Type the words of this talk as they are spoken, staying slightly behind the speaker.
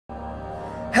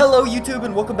Hello YouTube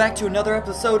and welcome back to another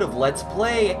episode of Let's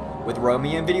Play with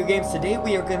Romeo in Video Games. Today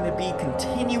we are going to be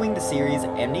continuing the series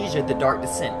Amnesia: The Dark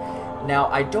Descent. Now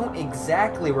I don't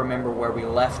exactly remember where we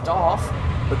left off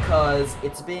because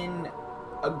it's been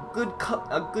a good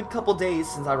couple days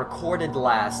since I recorded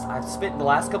last. I've spent the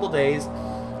last couple days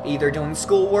either doing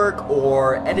schoolwork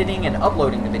or editing and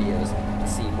uploading the videos.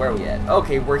 Let's see, where are we at?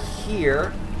 Okay, we're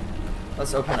here.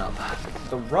 Let's open up.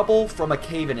 The rubble from a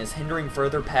cave-in is hindering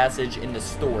further passage into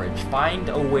storage. Find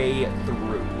a way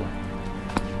through.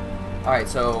 Alright,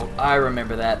 so I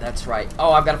remember that. That's right.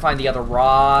 Oh, I've got to find the other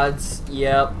rods.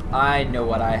 Yep, I know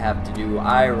what I have to do.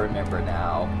 I remember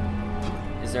now.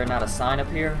 Is there not a sign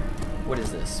up here? What is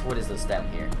this? What is this down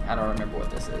here? I don't remember what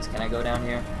this is. Can I go down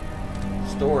here?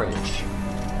 Storage.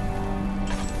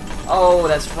 Oh,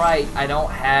 that's right. I don't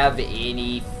have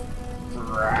any...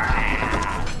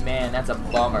 Man, that's a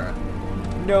bummer.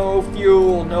 No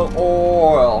fuel, no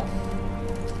oil.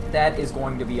 That is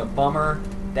going to be a bummer.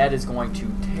 That is going to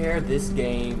tear this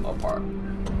game apart.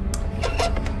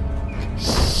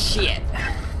 Shit.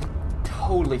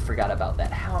 Totally forgot about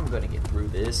that. How am I going to get through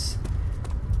this?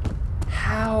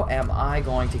 How am I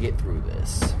going to get through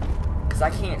this? Because I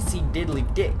can't see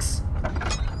diddly dicks.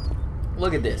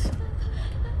 Look at this.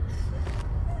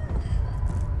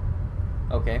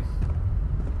 Okay.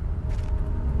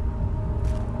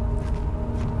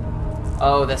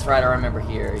 Oh, that's right, I remember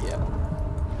here, yeah.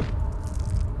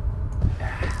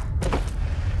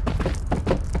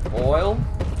 Oil?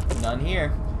 None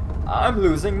here. I'm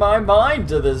losing my mind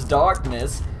to this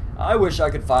darkness. I wish I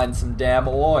could find some damn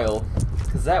oil,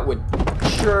 because that would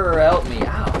sure help me.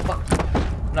 Ow, fuck.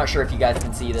 I'm not sure if you guys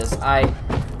can see this. I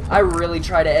really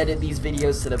try to edit these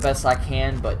videos to the best I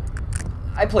can, but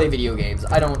I play video games.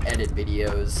 I don't edit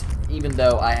videos, even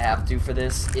though I have to for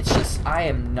this. It's just, I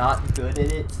am not good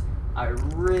at it. I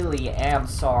really am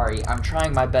sorry. I'm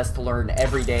trying my best to learn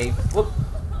every day. Whoop.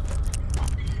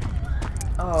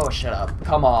 Oh, shut up.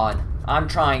 Come on. I'm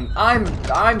trying.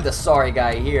 I'm the sorry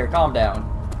guy here. Calm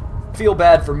down. Feel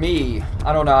bad for me.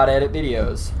 I don't know how to edit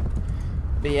videos.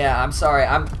 But yeah, I'm sorry.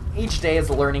 Each day is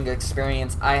a learning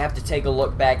experience. I have to take a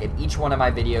look back at each one of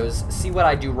my videos, see what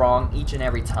I do wrong each and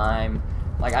every time.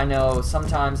 Like, I know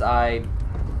sometimes oh,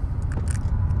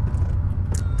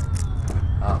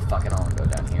 fuck it, I want to go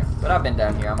down here. But I've been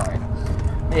down here, I'm alright.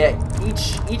 Yeah,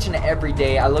 each and every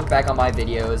day I look back on my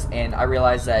videos and I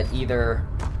realize that either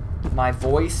my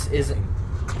voice isn't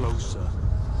closer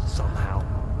somehow.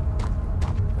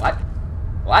 What?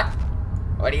 What?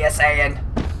 What are you saying?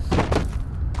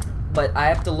 But I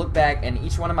have to look back, and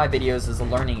each one of my videos is a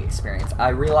learning experience. I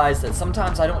realize that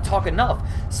sometimes I don't talk enough.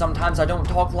 Sometimes I don't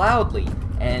talk loudly.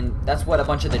 And that's what a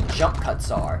bunch of the jump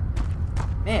cuts are.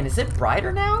 Man, is it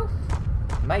brighter now?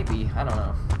 It might be. I don't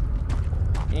know.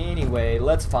 Anyway,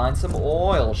 let's find some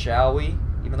oil, shall we?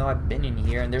 Even though I've been in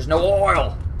here and there's no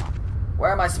oil. Where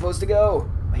am I supposed to go?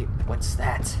 Wait, what's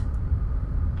that?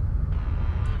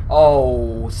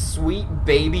 Oh, sweet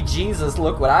baby Jesus,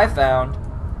 look what I found.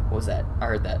 What was that? I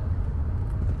heard that.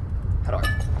 How do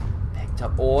I... Picked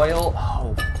up oil.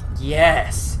 Oh,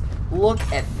 yes. Look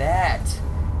at that.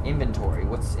 Inventory.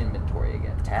 What's inventory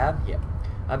again? Tab? Yep.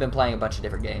 I've been playing a bunch of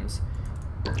different games.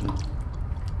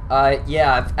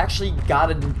 Yeah, I've actually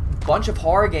got a bunch of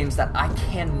horror games that I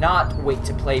cannot wait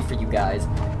to play for you guys.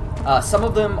 Some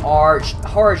of them are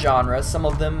horror genre, some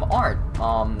of them aren't.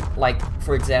 Like,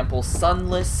 for example,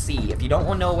 Sunless Sea. If you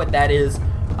don't know what that is,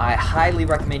 I highly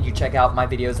recommend you check out my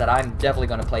videos that I'm definitely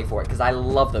going to play for it, because I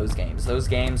love those games. Those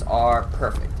games are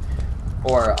perfect.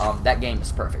 Or, that game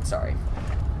is perfect, sorry.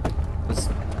 I was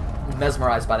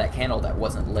mesmerized by that candle that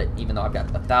wasn't lit, even though I've got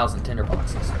 1,000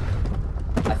 tinderboxes.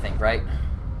 I think, right?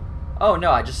 Oh,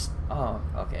 no, I just... Oh,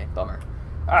 okay, bummer.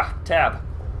 Ah, tab.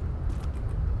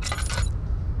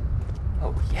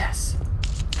 Oh, yes.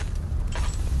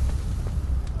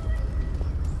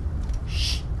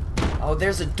 Shh. Oh,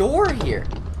 there's a door here.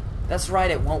 That's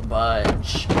right, it won't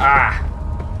budge. Ah.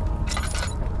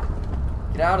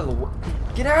 Get out of the way.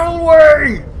 Get out of the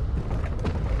way!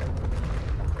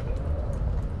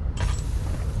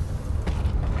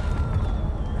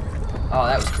 Oh,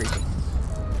 that was creepy.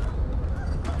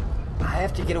 I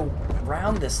have to get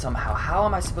around this somehow. How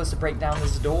am I supposed to break down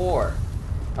this door?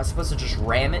 Am I supposed to just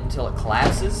ram it until it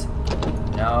collapses?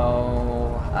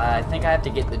 No. I think I have to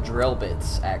get the drill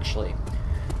bits, actually.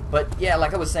 But, yeah,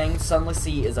 like I was saying, Sunless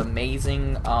Sea is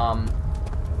amazing.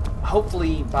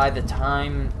 Hopefully, by the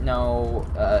time... No,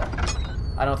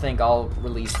 I don't think I'll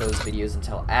release those videos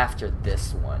until after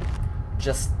this one.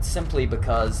 Just simply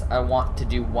because I want to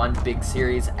do one big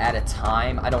series at a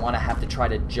time. I don't want to have to try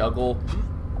to juggle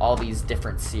all these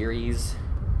different series.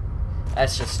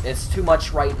 That's just, it's too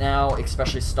much right now,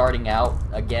 especially starting out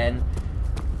again.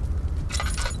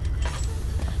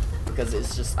 Because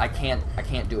it's just, I can't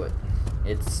do it.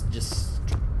 It's just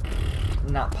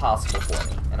not possible for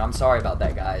me. And I'm sorry about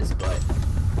that, guys, but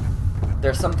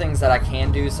there's some things that I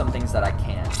can do, some things that I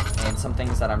can't, and some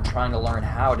things that I'm trying to learn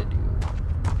how to do.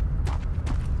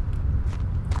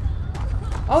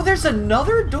 Oh, there's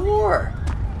another door!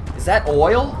 Is that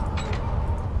oil?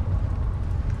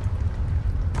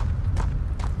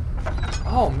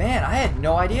 Oh man, I had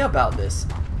no idea about this.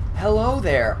 Hello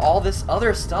there, all this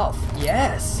other stuff.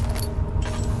 Yes!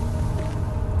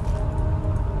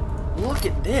 Look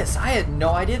at this, I had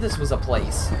no idea this was a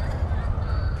place.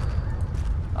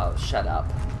 Oh, shut up.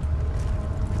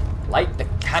 Light the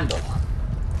candle.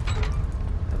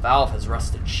 The valve has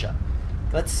rusted shut.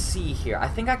 Let's see here. I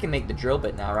think I can make the drill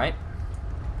bit now, right?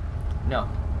 No.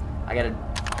 I gotta...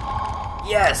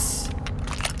 Yes!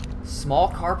 Small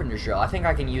carpenter's drill. I think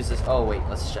I can use this. Oh, wait.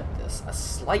 Let's check this. A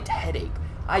slight headache.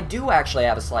 I do actually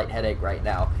have a slight headache right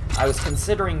now. I was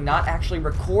considering not actually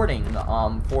recording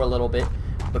for a little bit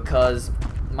because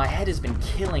my head has been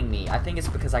killing me. I think it's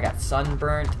because I got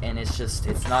sunburnt and it's just,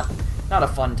 it's not a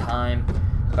fun time.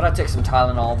 But I took some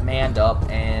Tylenol, manned up,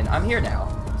 and I'm here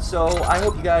now. So I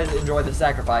hope you guys enjoy the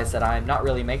sacrifice that I'm not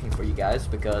really making for you guys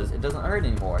because it doesn't hurt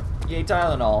anymore. Yay,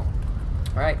 Tylenol.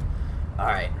 Alright.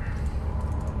 Alright.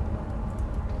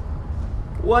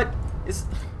 What is...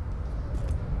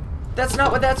 That's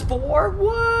not what that's for?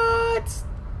 What?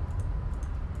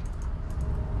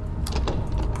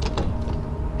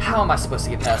 How am I supposed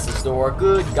to get past this door?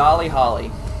 Good golly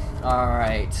holly.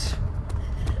 Alright.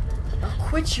 Oh,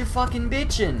 quit your fucking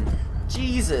bitching.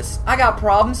 Jesus. I got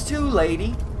problems too,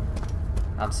 lady.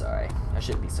 I'm sorry. I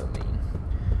shouldn't be so mean.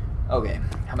 Okay.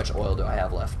 How much oil do I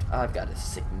have left? I've got a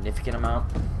significant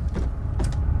amount.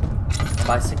 And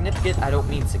by significant, I don't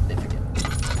mean significant.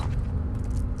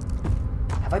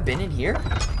 Have I been in here?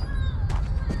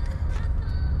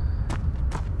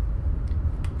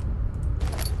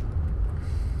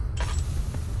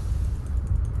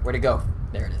 Where'd it go?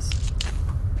 There it is.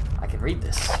 I can read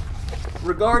this.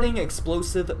 Regarding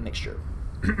explosive mixture.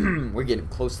 We're getting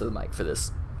close to the mic for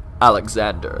this.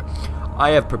 Alexander,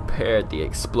 I have prepared the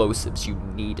explosives you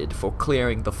needed for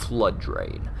clearing the flood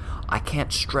drain. I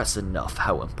can't stress enough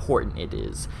how important it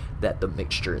is that the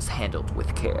mixture is handled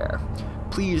with care.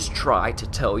 Please try to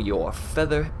tell your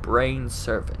feather-brained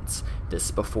servants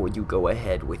this before you go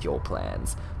ahead with your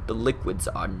plans. The liquids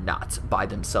are not by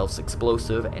themselves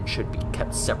explosive and should be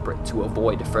kept separate to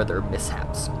avoid further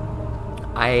mishaps.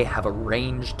 I have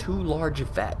arranged 2 large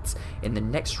vats in the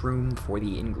next room for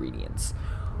the ingredients.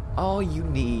 All you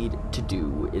need to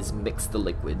do is mix the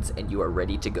liquids and you are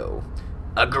ready to go.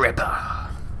 Agrippa!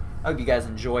 I hope you guys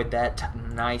enjoyed that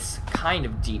nice, kind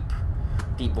of deep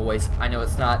voice. I know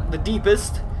it's not the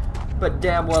deepest, but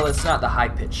damn well it's not the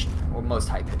high-pitched, or most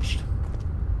high-pitched.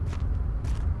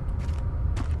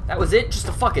 That was it? Just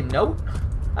a fucking note?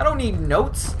 I don't need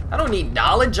notes. I don't need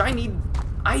knowledge. I need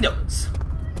items.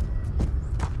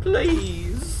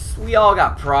 Please. We all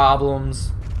got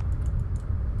problems.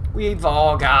 We've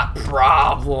all got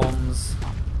problems.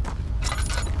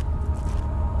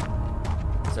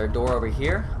 Is there a door over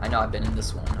here? I know I've been in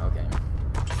this one. Okay.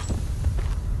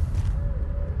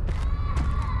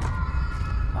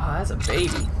 Oh, that's a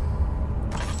baby.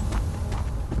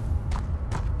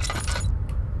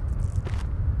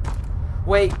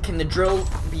 Wait, can the drill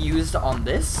be used on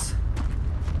this?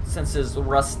 Since it's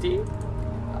rusty?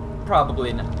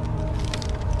 Probably not.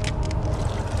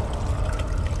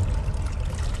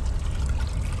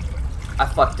 I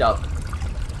fucked up.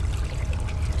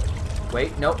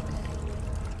 Wait, nope.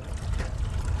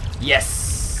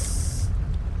 Yes!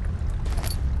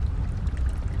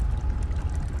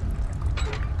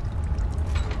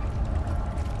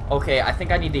 Okay, I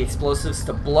think I need the explosives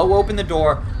to blow open the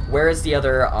door. Where is the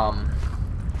other,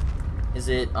 is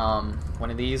it, one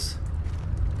of these?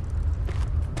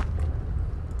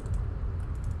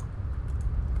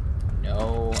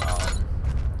 No,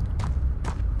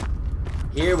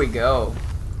 here we go.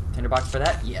 Tinderbox for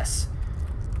that? Yes.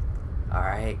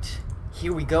 Alright.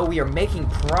 Here we go. We are making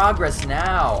progress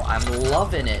now. I'm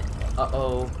loving it.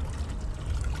 Uh-oh.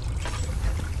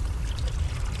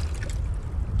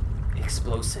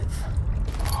 Explosive.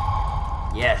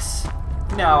 Yes.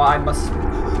 Now I must...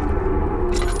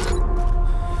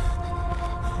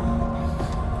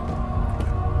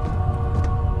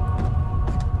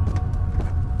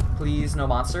 Please, no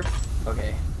monster.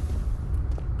 Okay.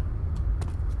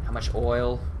 How much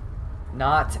oil?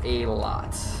 Not a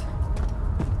lot.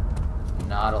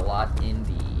 Not a lot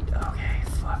indeed. Okay,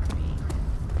 fuck me.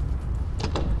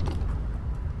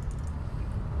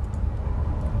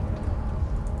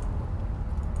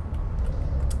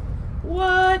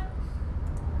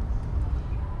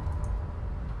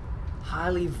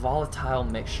 highly volatile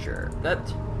mixture. That...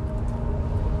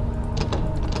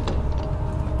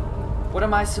 What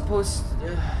am I supposed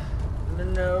to...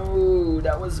 No,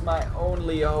 that was my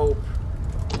only hope.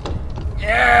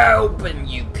 Open,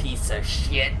 you piece of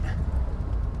shit.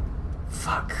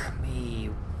 Fuck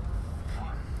me.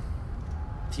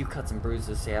 A few cuts and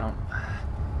bruises. See, I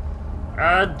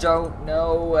don't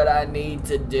know what I need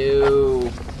to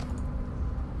do.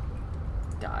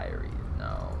 Diary.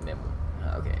 No.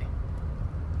 Okay.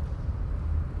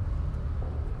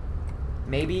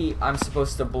 Maybe I'm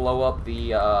supposed to blow up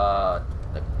the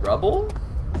rubble?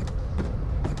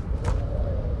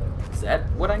 Is that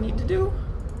what I need to do?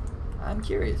 I'm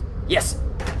curious. Yes!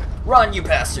 Run, you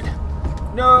bastard!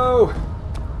 No!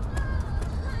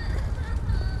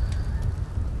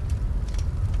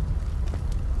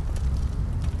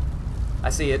 I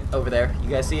see it over there. You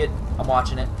guys see it? I'm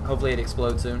watching it. Hopefully it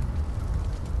explodes soon.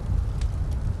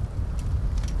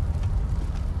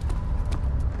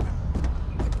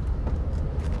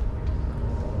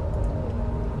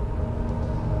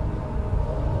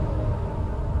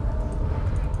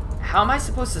 How am I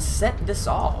supposed to set this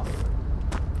off?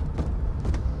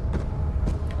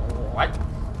 What?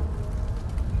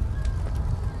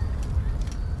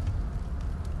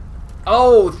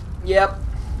 Oh, yep.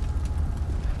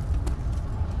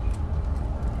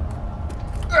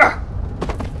 Ugh.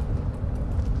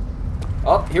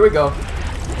 Oh, here we go.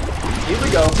 Here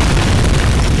we go.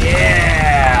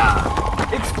 Yeah!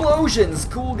 Explosions!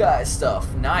 Cool guy stuff.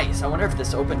 Nice. I wonder if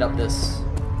this opened up this...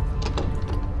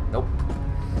 Nope.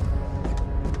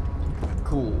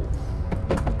 Cool.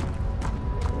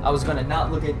 I was gonna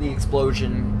not look at the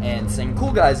explosion and sing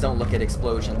cool guys don't look at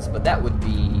explosions, but that would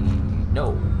be...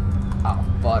 no. Oh,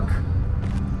 fuck.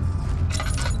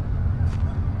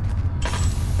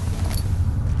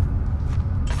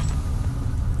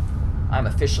 I'm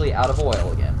officially out of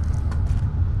oil again.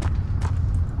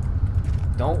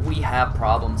 Don't we have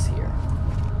problems here?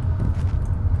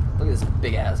 Look at this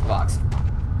big ass box.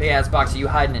 Big ass box, are you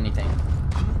hiding anything?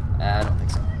 I don't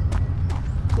think so.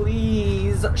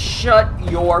 Please shut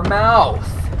your mouth.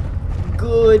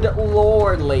 Good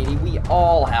lord, lady, we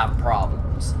all have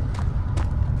problems.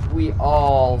 We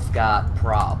all've got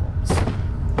problems.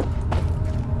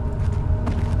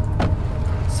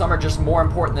 Some are just more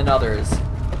important than others.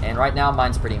 And right now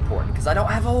mine's pretty important because I don't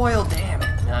have oil, damn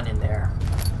it. None in there.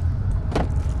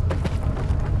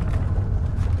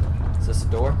 Is this a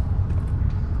door?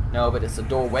 No, but it's a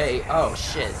doorway. Oh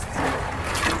shit.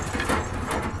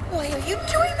 Why are you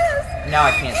doing this? Now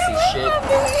I can't see shit.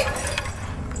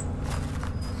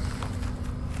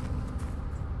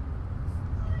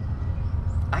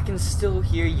 I can still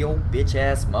hear your bitch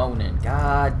ass moaning.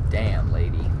 God damn,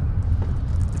 lady.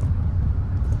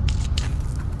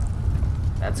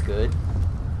 That's good.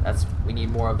 We need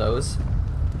more of those.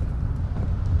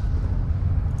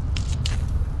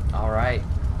 Alright.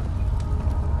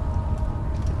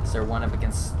 Is there one up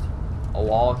against a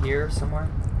wall here somewhere?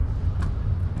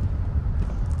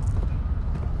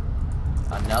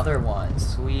 Another one.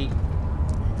 Sweet.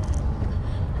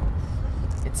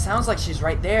 It sounds like she's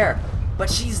right there, but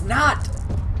she's not!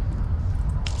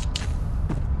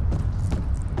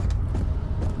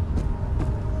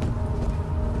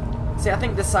 See, I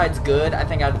think this side's good. I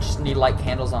think I just need light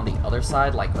candles on the other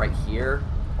side, like right here,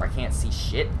 where I can't see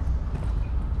shit.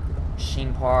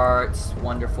 Machine parts,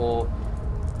 wonderful.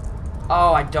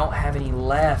 Oh, I don't have any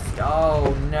left.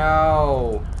 Oh,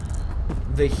 no.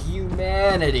 The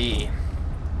humanity.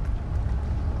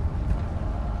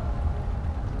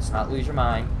 Let's not lose your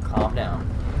mind. Calm down.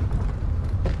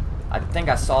 I think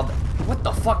I saw the... What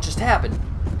the fuck just happened?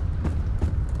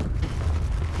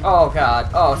 Oh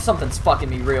god. Oh, something's fucking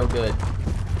me real good.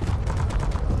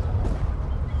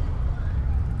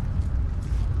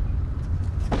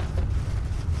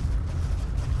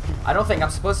 I don't think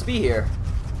I'm supposed to be here.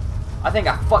 I think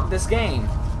I fucked this game.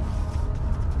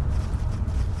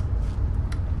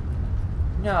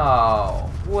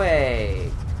 No way.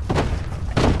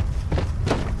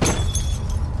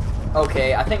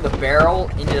 Okay, I think the barrel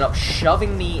ended up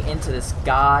shoving me into this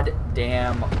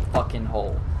goddamn fucking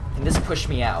hole. Can this push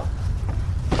me out?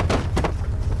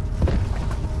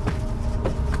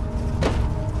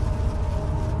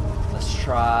 Let's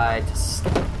try to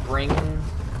spring.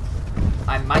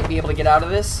 I might be able to get out of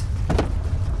this.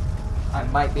 I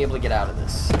might be able to get out of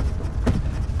this.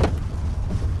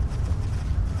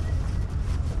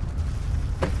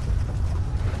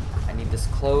 I need this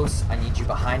close. I need you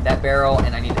behind that barrel,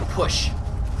 and I need to push.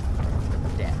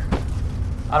 Damn.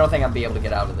 I don't think I'll be able to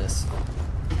get out of this.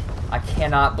 I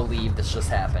cannot believe this just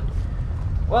happened.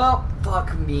 Well,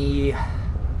 fuck me.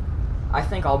 I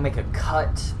think I'll make a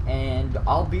cut, and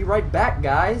I'll be right back,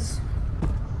 guys.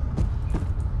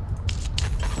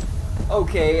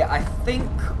 Okay, I think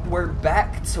we're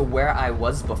back to where I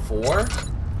was before.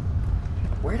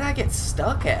 Where did I get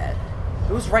stuck at?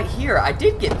 It was right here. I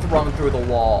did get thrown through the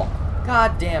wall.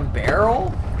 Goddamn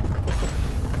barrel.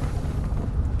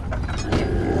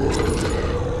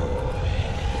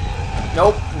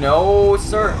 Nope, no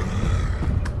sir.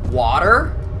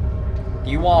 Water?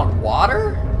 Do you want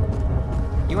water?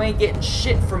 You ain't getting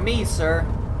shit from me, sir.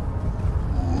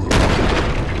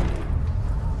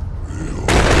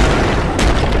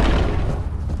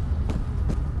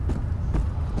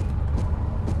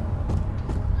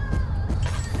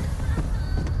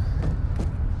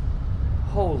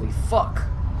 Holy fuck.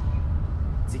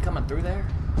 Is he coming through there?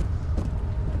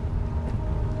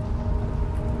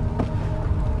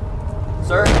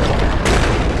 Sir?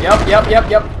 Yep.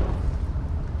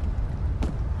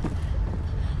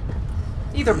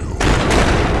 Either...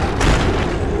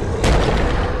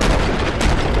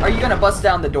 Are you gonna bust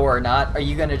down the door or not? Are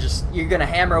you gonna just... You're gonna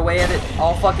hammer away at it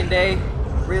all fucking day?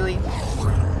 Really?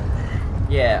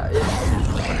 Yeah.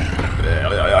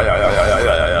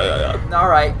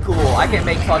 Alright, cool. I can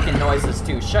make fucking noises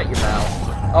too. Shut your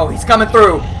mouth. Oh, he's coming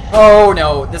through! Oh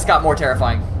no, this got more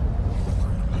terrifying.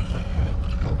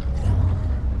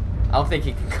 I don't think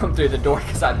he can come through the door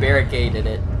because I barricaded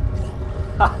it.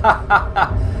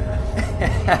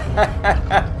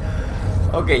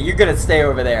 Okay, you're gonna stay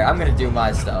over there. I'm gonna do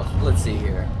my stuff. Let's see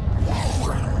here.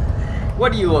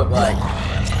 What do you look like?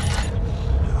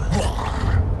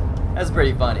 That's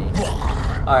pretty funny.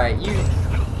 Alright,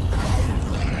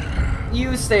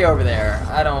 you stay over there.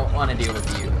 I don't want to deal with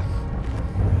you.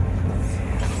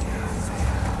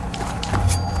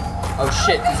 Oh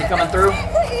shit, is he coming through?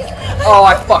 Oh,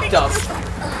 I fucked up.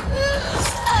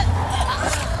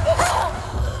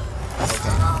 Okay,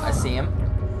 I see him.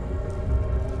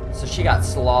 So she got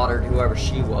slaughtered, whoever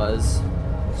she was.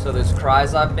 So there's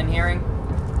cries I've been hearing.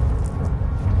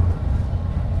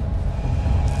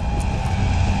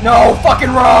 No, fucking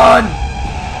run!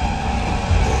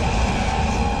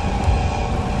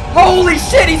 Holy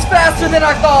shit, he's faster than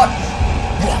I thought!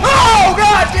 Oh,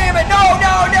 god damn it! No!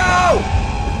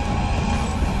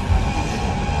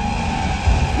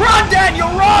 Run, Daniel,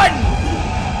 run!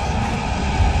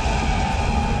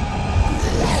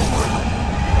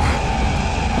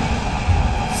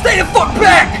 Stay the fuck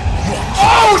back!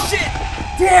 Oh shit!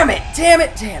 Damn it!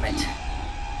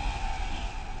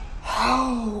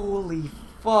 Holy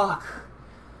fuck.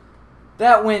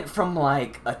 That went from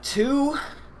like a 2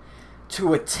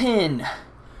 to a 10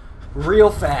 real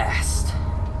fast.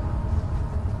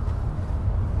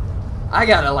 I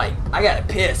gotta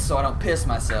piss so I don't piss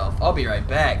myself. I'll be right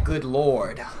back. Good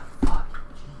lord.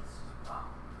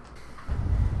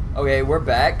 Okay, we're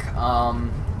back.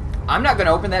 I'm not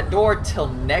gonna open that door till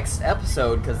next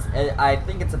episode because I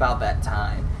think it's about that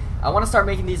time. I want to start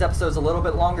making these episodes a little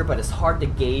bit longer, but it's hard to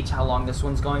gauge how long this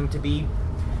one's going to be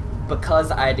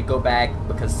because I had to go back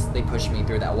because they pushed me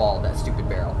through that wall, that stupid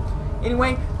barrel.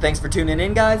 Anyway, thanks for tuning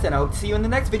in, guys, and I hope to see you in the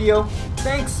next video.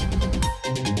 Thanks!